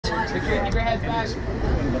Oh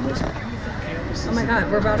my god,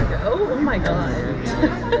 we're about to go. Oh my god.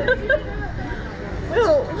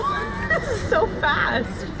 Will, this is so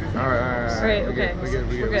fast. Alright, okay. We're good.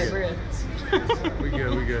 We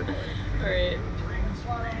good. Alright.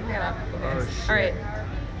 Yeah. Oh, shit. Alright.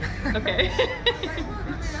 Okay.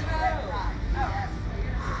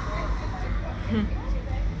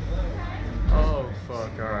 Oh,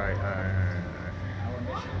 fuck. Alright.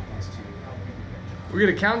 We get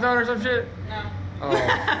a countdown or some shit? No. Oh,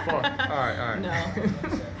 fuck. Alright. No.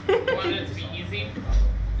 You want it to be easy?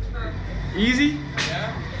 Easy?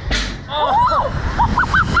 Yeah. Oh!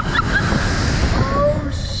 Oh,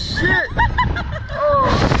 shit! Oh,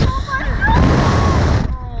 shit!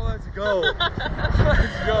 Oh, let's go.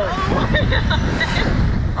 Let's go.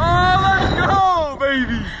 Oh, let's go,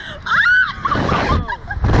 baby!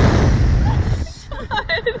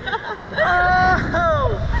 Oh,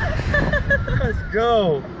 let's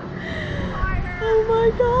go. Oh my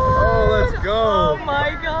god. Oh, let's go. Oh my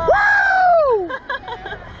god. Woo!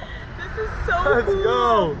 This is so Let's cool.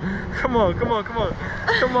 go. Come on.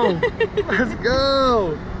 Let's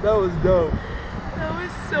go. That was dope. That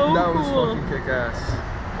was so That cool. was fucking kick ass.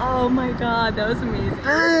 Oh my god, that was amazing.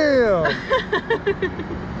 Damn.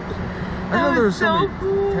 I know there was so many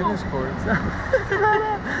cool. tennis courts.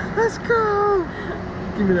 Let's go.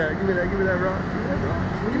 Give me that rock.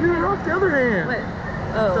 Give me the rock, the other hand. What?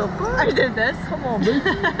 Oh, I did this? Come on, baby.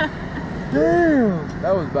 Damn.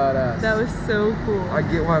 That was badass. That was so cool. I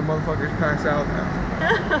get why motherfuckers pass out now.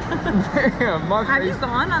 Damn, my Have you face.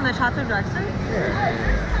 gone on the Chateau Dragster? Yeah.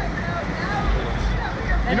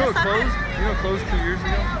 You know it closed? You know it closed 2 years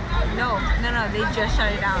ago? No, they just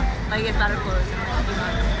shut it down. Like it's about to close in like a few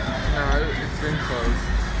months. No, it's been closed.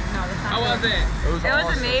 No, that's not How was closed. it? It was It was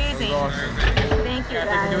awesome. amazing. It was awesome. Thank you If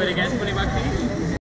guys. you do it again, $20 each?